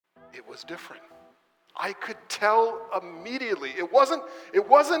it was different. I could tell immediately. It wasn't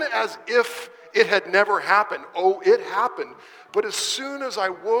as if it had never happened. Oh, it happened. But as soon as I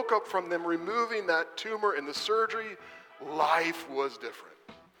woke up from them removing that tumor in the surgery, life was different.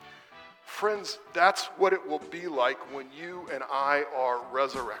 Friends, that's what it will be like when you and I are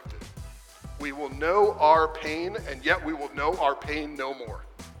resurrected. We will know our pain, and yet we will know our pain no more.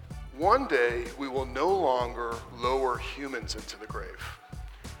 One day, we will no longer lower humans into the grave.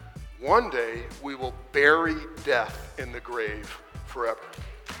 One day, we will bury death in the grave forever.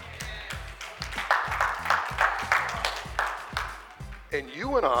 And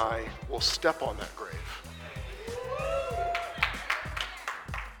you and I will step on that grave.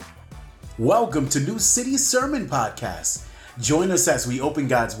 Welcome to New City Sermon Podcast. Join us as we open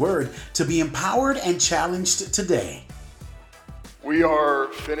God's Word to be empowered and challenged today. We are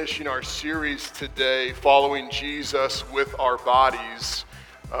finishing our series today, Following Jesus with Our Bodies.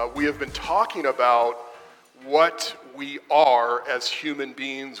 We have been talking about what we are as human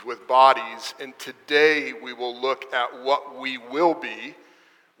beings with bodies, and today we will look at what we will be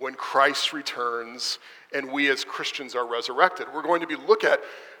when Christ returns and we as Christians are resurrected. We're going to be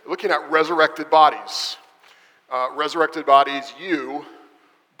looking at resurrected bodies. Resurrected bodies, you,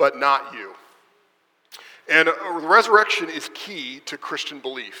 but not you. And resurrection is key to Christian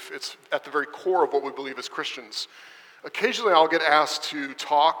belief. It's at the very core of what we believe as Christians. Occasionally I'll get asked to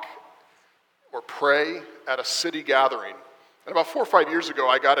talk or pray at a city gathering. And about 4 or 5 years ago,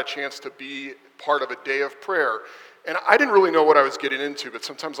 I got a chance to be part of a day of prayer. And I didn't really know what I was getting into, but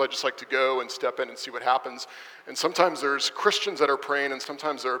sometimes I just like to go and step in and see what happens. And sometimes there's Christians that are praying, and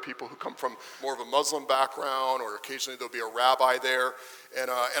sometimes there are people who come from more of a Muslim background, or occasionally there'll be a rabbi there. And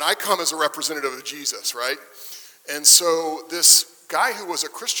I come as a representative of Jesus, right? And so this guy who was a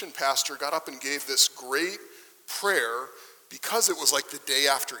Christian pastor got up and gave this great prayer because it was like the day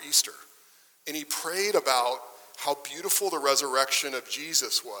after Easter. And he prayed about how beautiful the resurrection of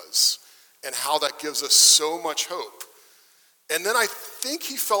Jesus was, and how that gives us so much hope. And then I think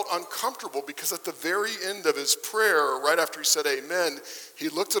he felt uncomfortable because at the very end of his prayer, right after he said amen, he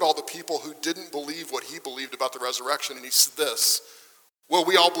looked at all the people who didn't believe what he believed about the resurrection, and he said this, well,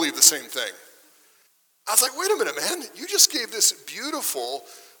 we all believe the same thing. I was like, wait a minute, man, you just gave this beautiful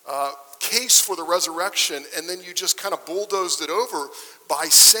case for the resurrection, and then you just kind of bulldozed it over by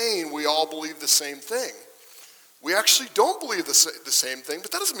saying we all believe the same thing. We actually don't believe the same thing, but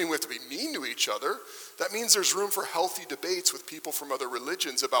that doesn't mean we have to be mean to each other. That means there's room for healthy debates with people from other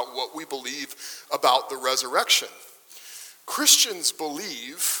religions about what we believe about the resurrection. Christians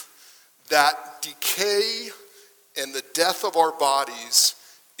believe that decay and the death of our bodies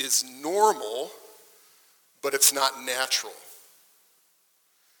is normal, but it's not natural.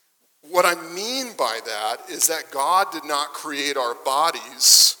 What I mean by that is that God did not create our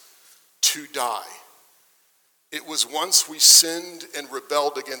bodies to die. It was once we sinned and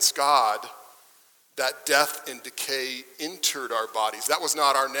rebelled against God that death and decay entered our bodies. That was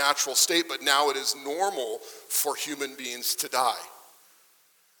not our natural state, but now it is normal for human beings to die.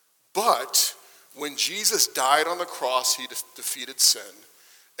 But when Jesus died on the cross, he defeated sin.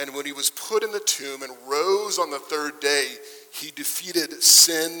 And when he was put in the tomb and rose on the third day, he defeated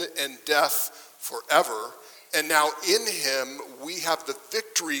sin and death forever. And now in him, we have the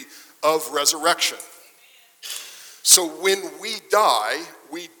victory of resurrection. So when we die,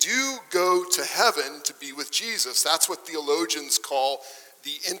 we do go to heaven to be with Jesus. That's what theologians call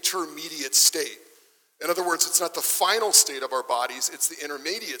the intermediate state. In other words, it's not the final state of our bodies, it's the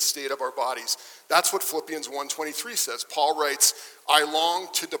intermediate state of our bodies. That's what Philippians 1:23 says. Paul writes, I long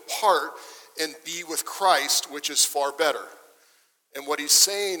to depart and be with Christ, which is far better. And what he's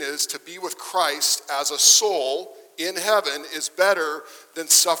saying is to be with Christ as a soul in heaven is better than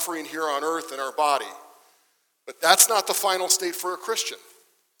suffering here on earth in our body. But that's not the final state for a Christian.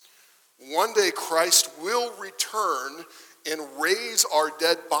 One day Christ will return and raise our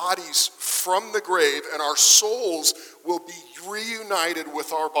dead bodies from the grave, and our souls will be reunited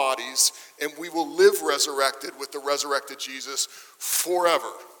with our bodies, and we will live resurrected with the resurrected Jesus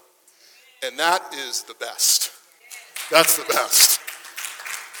forever. And that is the best. That's the best.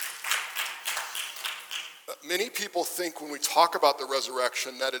 Many people think when we talk about the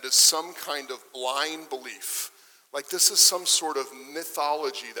resurrection that it is some kind of blind belief. Like this is some sort of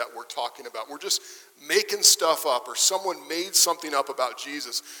mythology that we're talking about. We're just making stuff up, or someone made something up about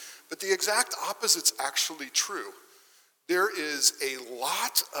Jesus. But the exact opposite's actually true. There is a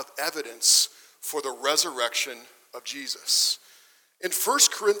lot of evidence for the resurrection of Jesus. In 1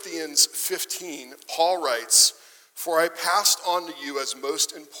 Corinthians 15, Paul writes, for I passed on to you as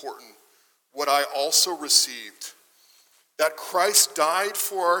most important what I also received, that Christ died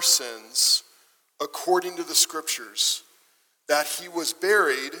for our sins according to the Scriptures, that he was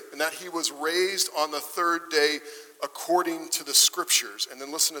buried, and that he was raised on the third day according to the Scriptures. And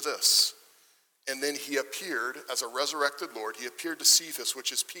then listen to this. And then he appeared as a resurrected Lord. He appeared to Cephas,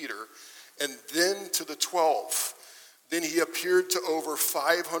 which is Peter, and then to the 12. Then he appeared to over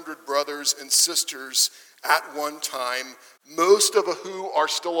 500 brothers and sisters at one time, most of who are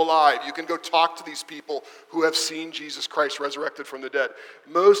still alive. You can go talk to these people who have seen Jesus Christ resurrected from the dead.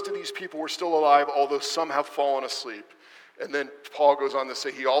 Most of these people were still alive, although some have fallen asleep. And then Paul goes on to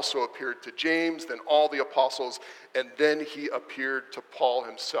say he also appeared to James, then all the apostles, and then he appeared to Paul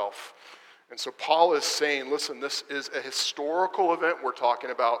himself. And so Paul is saying, listen, this is a historical event we're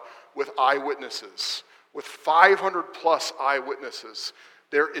talking about with eyewitnesses, with 500 plus eyewitnesses.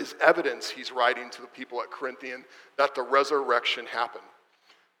 There is evidence, he's writing to the people at Corinthian, that the resurrection happened.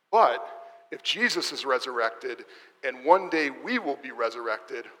 But if Jesus is resurrected, and one day we will be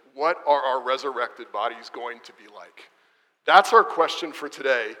resurrected, what are our resurrected bodies going to be like? That's our question for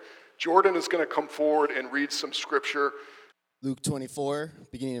today. Jordan is going to come forward and read some scripture. Luke 24,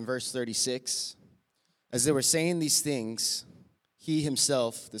 beginning in verse 36. As they were saying these things, he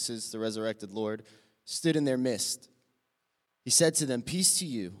himself, this is the resurrected Lord, stood in their midst. He said to them, "Peace to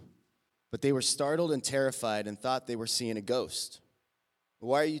you." But they were startled and terrified and thought they were seeing a ghost.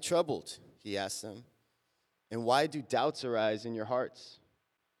 "Why are you troubled?" he asked them. "And why do doubts arise in your hearts?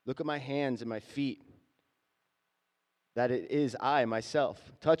 Look at my hands and my feet, that it is I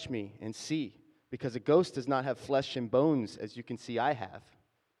myself. Touch me and see, because a ghost does not have flesh and bones, as you can see I have."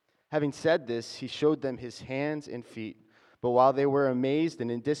 Having said this, he showed them his hands and feet. But while they were amazed and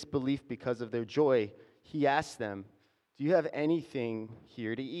in disbelief because of their joy, he asked them, "Do you have anything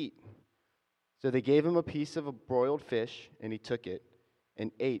here to eat?" So they gave him a piece of a broiled fish, and he took it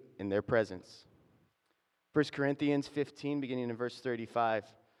and ate in their presence. 1 Corinthians 15, beginning in verse 35.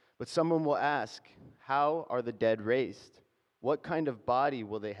 But someone will ask, how are the dead raised? What kind of body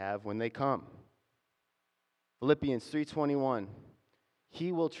will they have when they come? Philippians 3:21.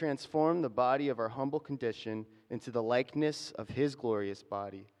 He will transform the body of our humble condition into the likeness of his glorious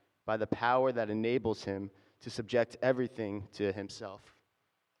body by the power that enables him to subject everything to himself.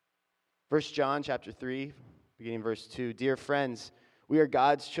 1 John chapter 3, beginning verse 2. Dear friends, we are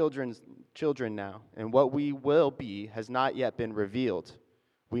God's children now, and what we will be has not yet been revealed.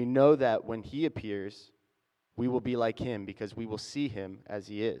 We know that when he appears, we will be like him because we will see him as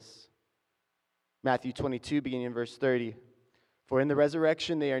he is. Matthew 22, beginning in verse 30. For in the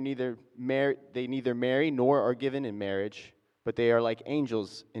resurrection they neither marry nor are given in marriage, but they are like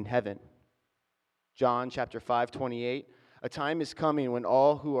angels in heaven. John chapter 5:28. A time is coming when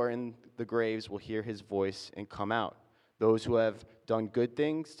all who are in the graves will hear his voice and come out. Those who have done good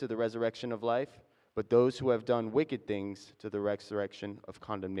things to the resurrection of life, but those who have done wicked things to the resurrection of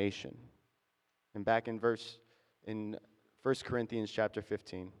condemnation. And back in 1 Corinthians chapter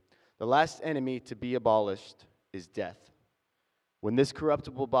 15. The last enemy to be abolished is death. When this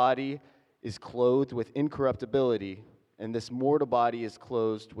corruptible body is clothed with incorruptibility, and this mortal body is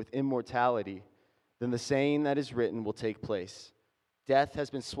clothed with immortality, then the saying that is written will take place. Death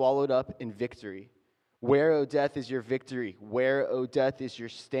has been swallowed up in victory. Where, O death, is your victory? Where, O death, is your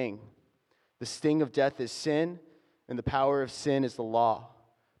sting? The sting of death is sin, and the power of sin is the law.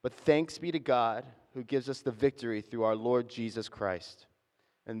 But thanks be to God, who gives us the victory through our Lord Jesus Christ.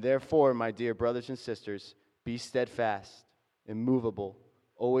 And therefore, my dear brothers and sisters, be steadfast, immovable,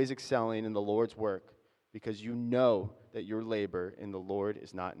 always excelling in the Lord's work, because you know that your labor in the Lord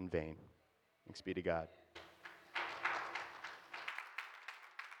is not in vain. Thanks be to God.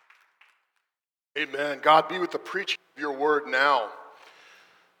 Amen. God be with the preaching of your word now.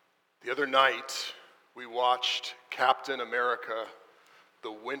 The other night, we watched Captain America,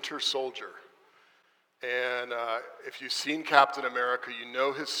 the Winter Soldier. And if you've seen Captain America, you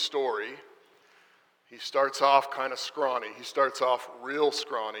know his story. He starts off kind of scrawny. He starts off real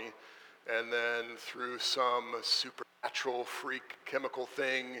scrawny. And then through some supernatural freak chemical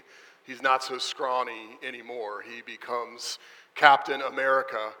thing, he's not so scrawny anymore. He becomes Captain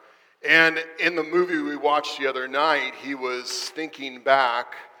America. And in the movie we watched the other night, he was thinking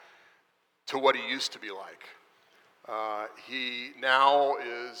back to what he used to be like. He now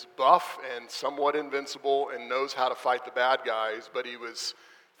is buff and somewhat invincible and knows how to fight the bad guys, but he was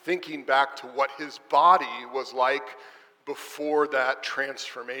thinking back to what his body was like before that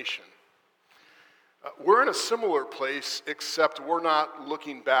transformation. We're in a similar place, except we're not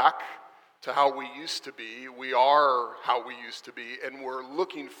looking back to how we used to be. We are how we used to be, and we're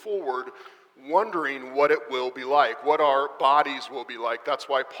looking forward wondering what it will be like, what our bodies will be like. That's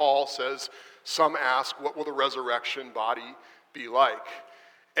why Paul says, some ask, what will the resurrection body be like?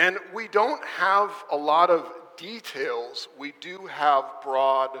 And we don't have a lot of details. We do have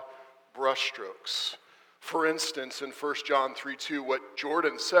broad brushstrokes. For instance, in 1 John 3:2, what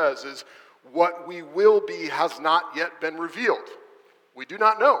Jordan says is, what we will be has not yet been revealed. We do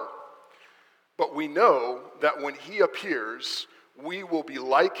not know. But we know that when he appears, we will be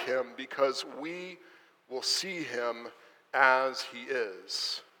like him because we will see him as he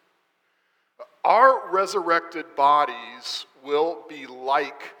is. Our resurrected bodies will be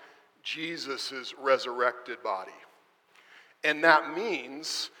like Jesus' resurrected body. And that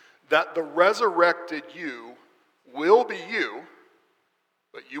means that the resurrected you will be you,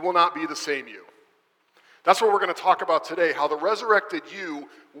 but you will not be the same you. That's what we're going to talk about today, how the resurrected you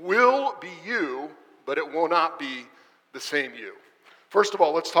will be you, but it will not be the same you. First of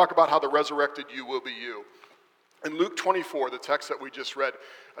all, let's talk about how the resurrected you will be you. In Luke 24, the text that we just read,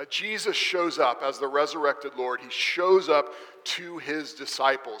 Jesus shows up as the resurrected Lord. He shows up to his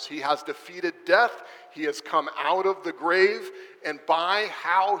disciples. He has defeated death. He has come out of the grave. And by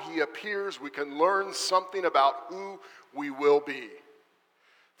how he appears, we can learn something about who we will be.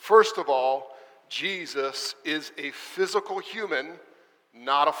 First of all, Jesus is a physical human,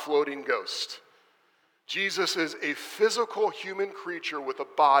 not a floating ghost. Jesus is a physical human creature with a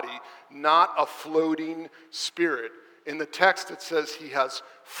body, not a floating spirit. In the text it says he has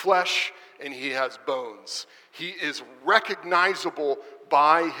flesh and he has bones. He is recognizable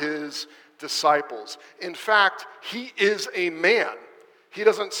by his disciples. In fact, he is a man. He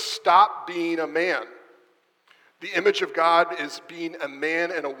doesn't stop being a man. The image of God is being a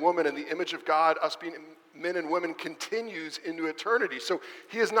man and a woman, and the image of God, us being men and women, continues into eternity. So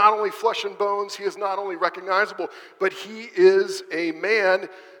he is not only flesh and bones, he is not only recognizable, but he is a man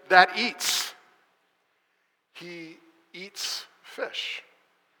that eats. He eats fish.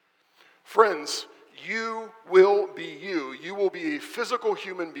 Friends, you will be you. You will be a physical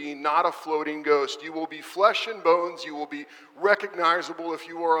human being, not a floating ghost. You will be flesh and bones. You will be recognizable. If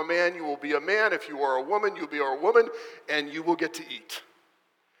you are a man, you will be a man. If you are a woman, you'll be a woman, and you will get to eat.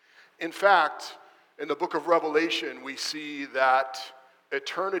 In fact, in the book of Revelation, we see that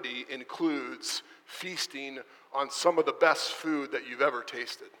eternity includes feasting on some of the best food that you've ever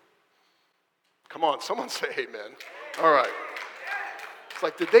tasted. Come on, someone say amen. All right. It's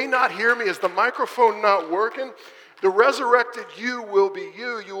like, did they not hear me? Is the microphone not working? The resurrected you will be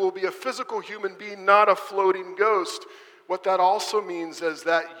you. You will be a physical human being, not a floating ghost. What that also means is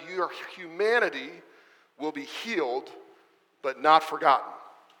that your humanity will be healed, but not forgotten.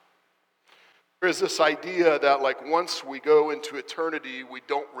 There is this idea that like once we go into eternity, we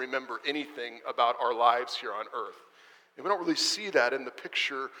don't remember anything about our lives here on earth. And we don't really see that in the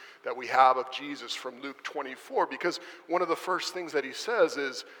picture that we have of Jesus from Luke 24, because one of the first things that he says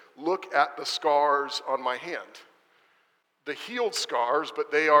is, look at the scars on my hand. The healed scars,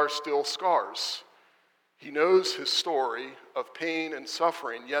 but they are still scars. He knows his story of pain and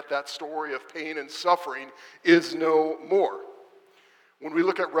suffering, yet that story of pain and suffering is no more. When we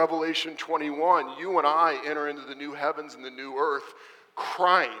look at Revelation 21, you and I enter into the new heavens and the new earth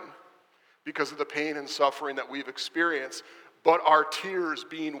crying because of the pain and suffering that we've experienced, but our tears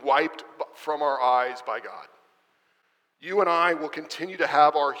being wiped from our eyes by God. You and I will continue to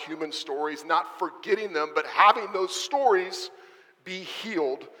have our human stories, not forgetting them, but having those stories be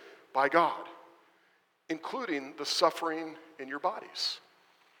healed by God, including the suffering in your bodies.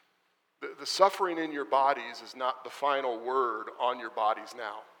 The suffering in your bodies is not the final word on your bodies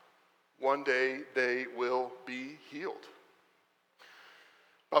now. One day they will be healed.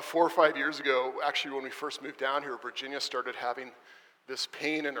 About 4 or 5 years ago, actually when we first moved down here, Virginia started having this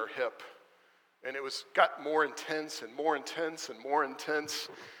pain in her hip. And it got more intense and more intense and more intense.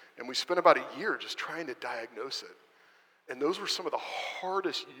 And we spent about a year just trying to diagnose it. And those were some of the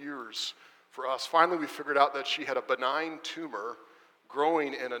hardest years for us. Finally, we figured out that she had a benign tumor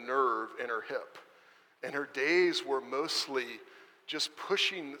growing in a nerve in her hip. And her days were mostly just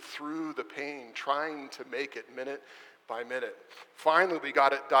pushing through the pain, trying to make it minute by minute. Finally, we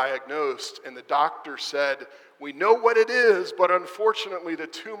got it diagnosed, and the doctor said, we know what it is, but unfortunately the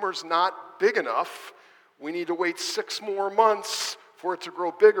tumor's not big enough. We need to wait 6 more months for it to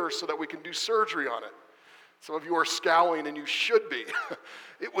grow bigger so that we can do surgery on it. Some of you are scowling, and you should be.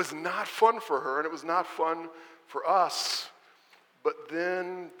 It was not fun for her, and it was not fun for us. But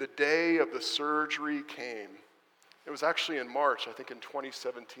then the day of the surgery came. It was actually in March, I think in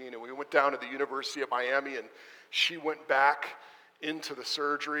 2017, and we went down to the University of Miami, and she went back into the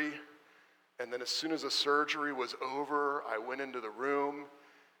surgery. And then as soon as the surgery was over, I went into the room,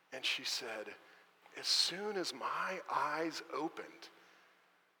 And she said, as soon as my eyes opened,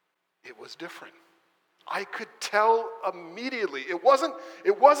 it was different. I could tell immediately. It wasn't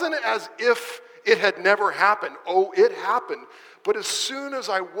as if it had never happened. Oh, it happened. But as soon as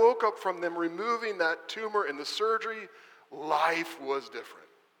I woke up from them removing that tumor in the surgery, life was different.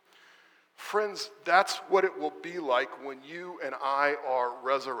 Friends, that's what it will be like when you and I are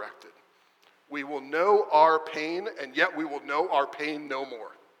resurrected. We will know our pain, and yet we will know our pain no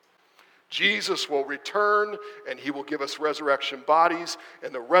more. Jesus will return, and he will give us resurrection bodies,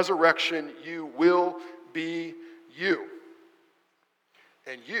 and the resurrection you will be you.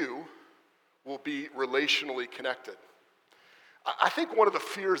 And you will be relationally connected. I think one of the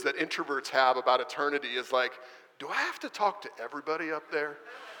fears that introverts have about eternity is like, do I have to talk to everybody up there?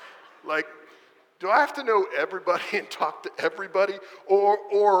 Like, do I have to know everybody and talk to everybody?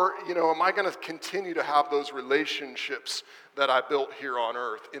 Or am I going to continue to have those relationships that I built here on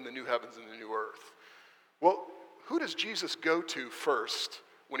earth in the new heavens and the new earth? Well, who does Jesus go to first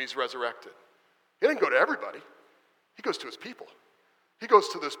when he's resurrected? He didn't go to everybody. He goes to his people. He goes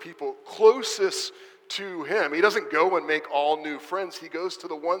to those people closest to him. He doesn't go and make all new friends. He goes to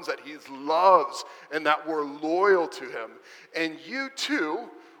the ones that he loves and that were loyal to him. And you too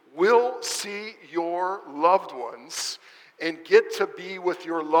will see your loved ones and get to be with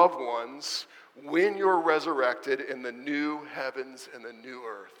your loved ones when you're resurrected in the new heavens and the new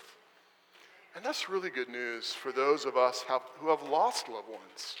earth. And that's really good news for those of us who have lost loved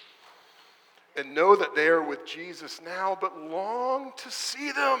ones and know that they are with Jesus now, but long to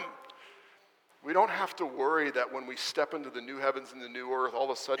see them. We don't have to worry that when we step into the new heavens and the new earth, all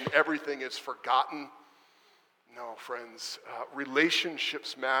of a sudden everything is forgotten. No, friends,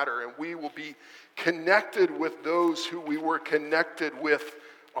 relationships matter, and we will be connected with those who we were connected with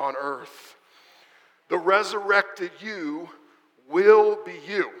on earth. The resurrected you will be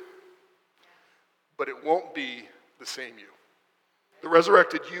you, but it won't be the same you. The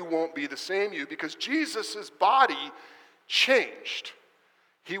resurrected you won't be the same you because Jesus' body changed.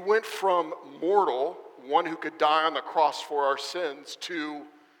 He went from mortal, one who could die on the cross for our sins, to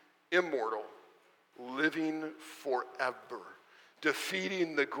immortal, living forever,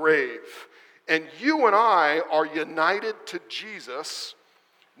 defeating the grave. And you and I are united to Jesus,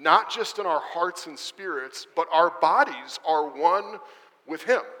 not just in our hearts and spirits, but our bodies are one with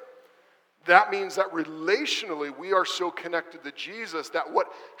him. That means that relationally we are so connected to Jesus that what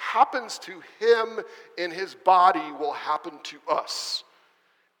happens to him in his body will happen to us.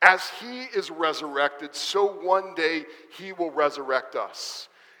 As he is resurrected, so one day he will resurrect us.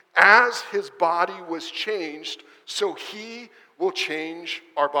 As his body was changed, so he will change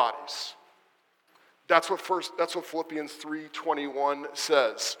our bodies. That's what Philippians 3:21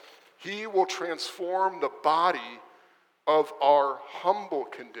 says. He will transform the body of our humble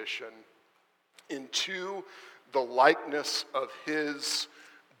condition into the likeness of his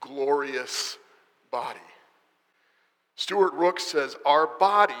glorious body. Stuart Rooks says, our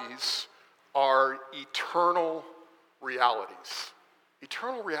bodies are eternal realities.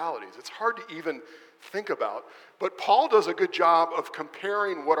 Eternal realities. It's hard to even think about. But Paul does a good job of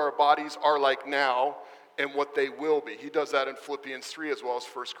comparing what our bodies are like now and what they will be. He does that in Philippians 3 as well as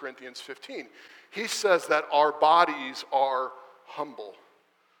 1 Corinthians 15. He says that our bodies are humble.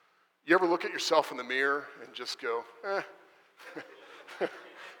 You ever look at yourself in the mirror and just go,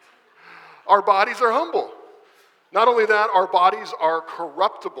 Our bodies are humble. Not only that, our bodies are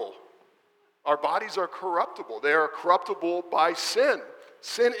corruptible. Our bodies are corruptible. They are corruptible by sin.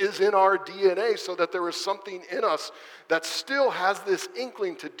 Sin is in our DNA, so that there is something in us that still has this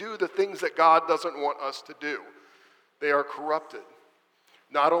inkling to do the things that God doesn't want us to do. They are corrupted.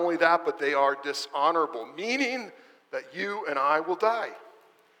 Not only that, but they are dishonorable, meaning that you and I will die.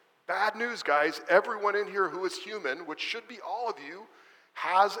 Bad news, guys. Everyone in here who is human, which should be all of you,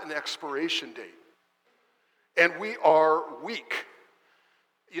 has an expiration date. And we are weak.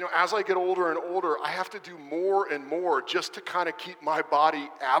 As I get older and older, I have to do more and more just to kind of keep my body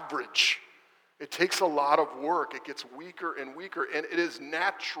average. It takes a lot of work. It gets weaker and weaker, and it is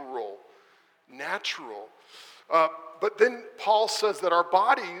natural. But then Paul says that our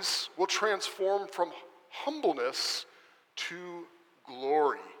bodies will transform from humbleness to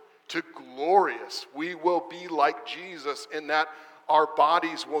glory, to glorious. We will be like Jesus in that our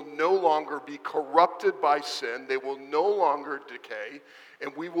bodies will no longer be corrupted by sin. They will no longer decay.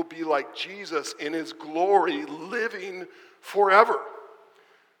 And we will be like Jesus in his glory, living forever.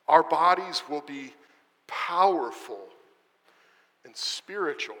 Our bodies will be powerful and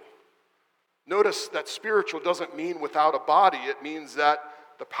spiritual. Notice that spiritual doesn't mean without a body. It means that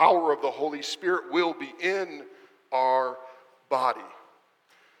the power of the Holy Spirit will be in our body.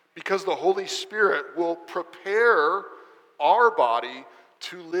 because the Holy Spirit will prepare our body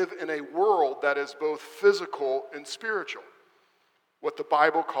to live in a world that is both physical and spiritual, what the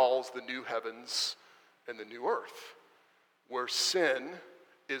Bible calls the new heavens and the new earth, where sin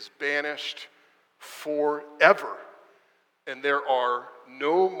is banished forever, and there are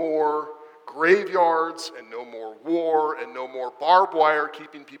no more graveyards and no more war and no more barbed wire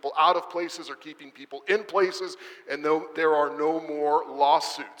keeping people out of places or keeping people in places, and there are no more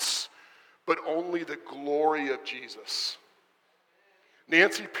lawsuits, but only the glory of Jesus.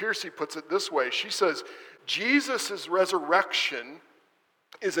 Nancy Pearcey puts it this way. She says, Jesus' resurrection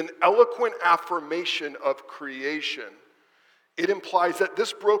is an eloquent affirmation of creation. It implies that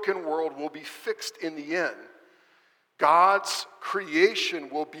this broken world will be fixed in the end. God's creation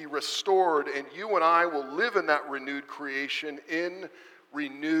will be restored, and you and I will live in that renewed creation in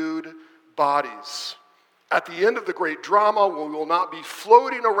renewed bodies. At the end of the great drama, we will not be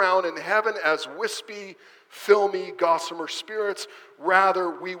floating around in heaven as wispy, filmy, gossamer spirits. Rather,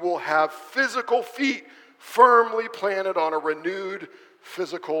 we will have physical feet firmly planted on a renewed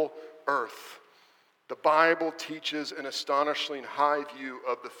physical earth. The Bible teaches an astonishingly high view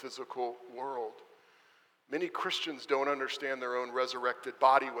of the physical world. Many Christians don't understand their own resurrected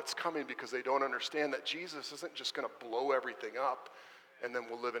body, what's coming, because they don't understand that Jesus isn't just going to blow everything up and then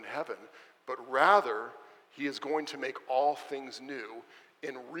we'll live in heaven, but rather he is going to make all things new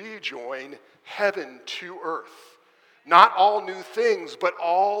and rejoin heaven to earth. Not all new things, but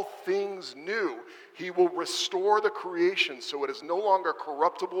all things new. He will restore the creation so it is no longer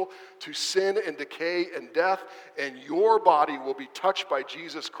corruptible to sin and decay and death, and your body will be touched by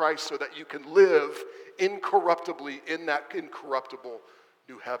Jesus Christ so that you can live incorruptibly in that incorruptible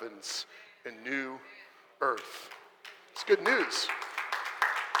new heavens and new earth. It's good news.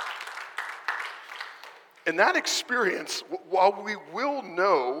 In that experience, while we will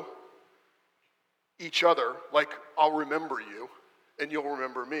know each other, like I'll remember you and you'll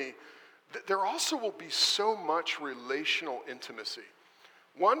remember me, there also will be so much relational intimacy.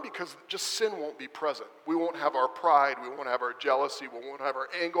 One, because just sin won't be present. We won't have our pride, we won't have our jealousy, we won't have our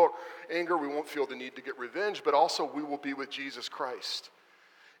anger, we won't feel the need to get revenge, but also we will be with Jesus Christ.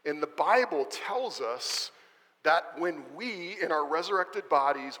 And the Bible tells us that when we, in our resurrected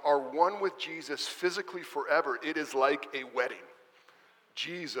bodies, are one with Jesus physically forever, it is like a wedding.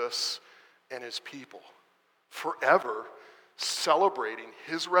 Jesus and his people, forever celebrating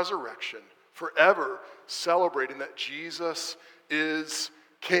his resurrection, forever celebrating that Jesus is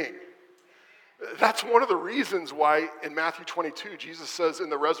King. That's one of the reasons why in Matthew 22, Jesus says in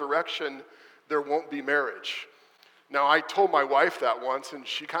the resurrection, there won't be marriage. Now, I told my wife that once, and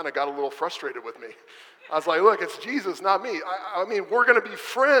she kind of got a little frustrated with me. I was like, look, it's Jesus, not me. I mean, we're going to be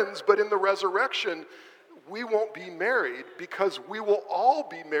friends, but in the resurrection, we won't be married because we will all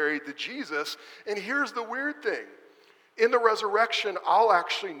be married to Jesus. And here's the weird thing. In the resurrection, I'll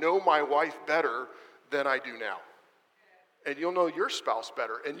actually know my wife better than I do now. And you'll know your spouse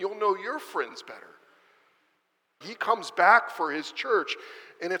better, and you'll know your friends better. He comes back for his church,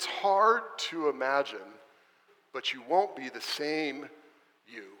 and it's hard to imagine, but you won't be the same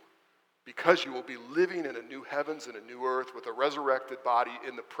you, because you will be living in a new heavens and a new earth with a resurrected body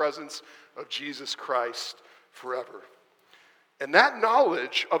in the presence of Jesus Christ forever. And that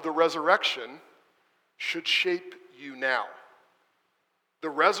knowledge of the resurrection should shape you now. The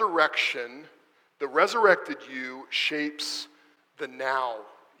resurrection, the resurrected you shapes the now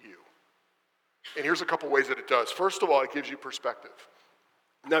you. And here's a couple ways that it does. First of all, it gives you perspective.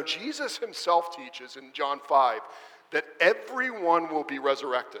 Now, Jesus himself teaches in John 5 that everyone will be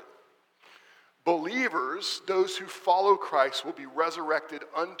resurrected. Believers, those who follow Christ, will be resurrected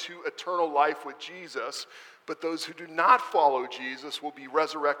unto eternal life with Jesus, but those who do not follow Jesus will be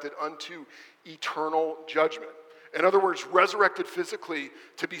resurrected unto eternal judgment. In other words, resurrected physically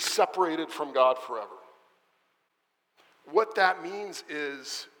to be separated from God forever. What that means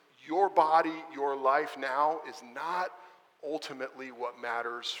is your body, your life now is not ultimately what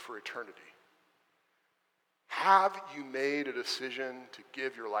matters for eternity. Have you made a decision to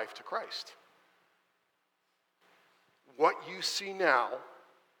give your life to Christ? What you see now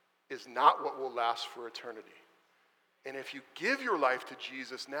is not what will last for eternity. And if you give your life to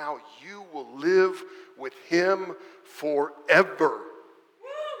Jesus now, you will live with him forever.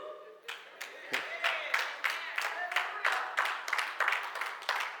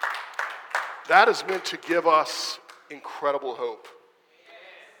 That is meant to give us incredible hope.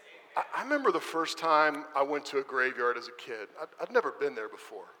 I remember the first time I went to a graveyard as a kid. I'd never been there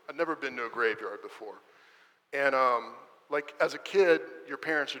before. I'd never been to a graveyard before. And like as a kid, your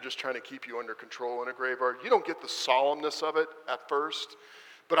parents are just trying to keep you under control in a graveyard. You don't get the solemnness of it at first,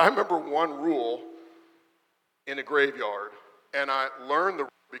 But I remember one rule in a graveyard, and I learned the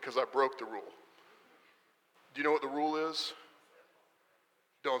rule because I broke the rule. Do you know what the rule is?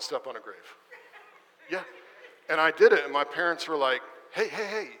 Don't step on a grave. Yeah. And I did it, and my parents were like,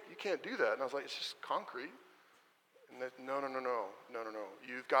 hey, you can't do that. And I was like, it's just concrete. And they, no.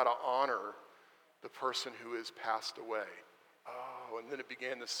 You've got to honor the person who has passed away. Oh, and then it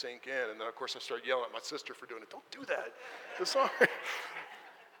began to sink in. And then, of course, I started yelling at my sister for doing it. Don't do that. It's sorry.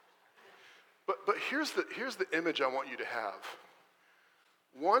 But here's the image I want you to have.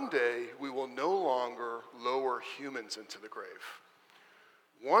 One day, we will no longer lower humans into the grave.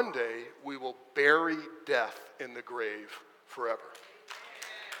 One day, we will bury death in the grave forever.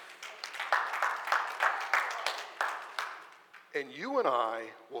 And you and I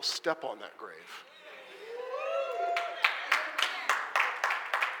will step on that grave.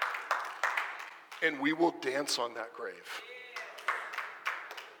 And we will dance on that grave.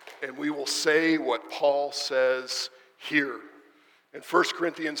 And we will say what Paul says here. In 1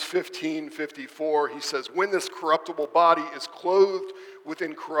 Corinthians 15:54, he says, when this corruptible body is clothed with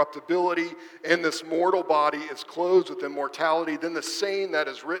incorruptibility, and this mortal body is clothed with immortality, then the saying that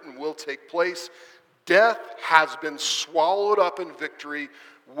is written will take place. Death has been swallowed up in victory.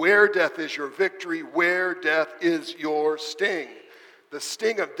 Where death is your victory, where death is your sting. The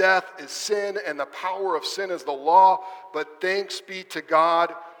sting of death is sin, and the power of sin is the law. But thanks be to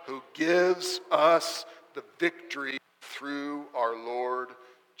God who gives us the victory through our Lord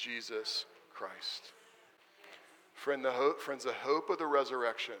Jesus Christ. Friends, the hope of the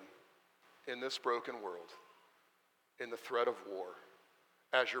resurrection in this broken world, in the threat of war,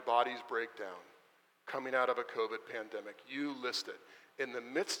 as your bodies break down, coming out of a COVID pandemic, you list it. In the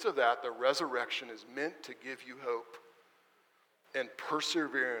midst of that, the resurrection is meant to give you hope and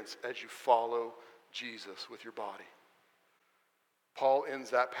perseverance as you follow Jesus with your body. Paul ends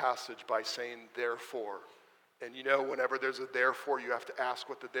that passage by saying, therefore. And you know, whenever there's a therefore, you have to ask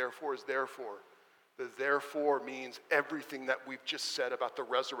what the therefore is there for. The therefore means everything that we've just said about the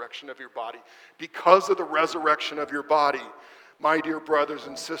resurrection of your body. Because of the resurrection of your body, my dear brothers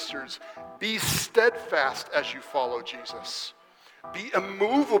and sisters, be steadfast as you follow Jesus. Be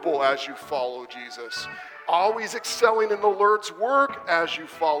immovable as you follow Jesus. Always excelling in the Lord's work as you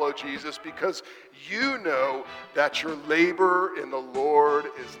follow Jesus, because you know that your labor in the Lord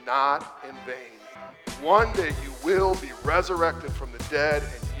is not in vain. One day you will be resurrected from the dead,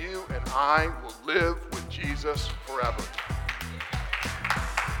 and you and I will live with Jesus forever.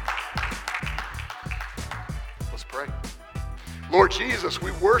 Let's pray. Lord Jesus,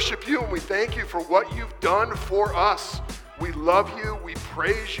 we worship you and we thank you for what you've done for us. We love you, we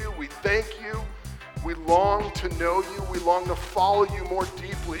praise you, we thank you. We long to know you, we long to follow you more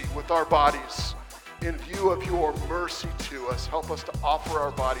deeply with our bodies. In view of your mercy to us, help us to offer our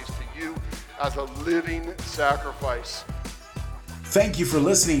bodies to you as a living sacrifice. Thank you for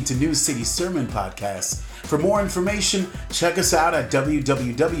listening to New City Sermon Podcast. For more information, check us out at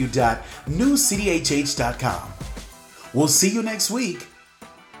www.newcityhh.com. We'll see you next week.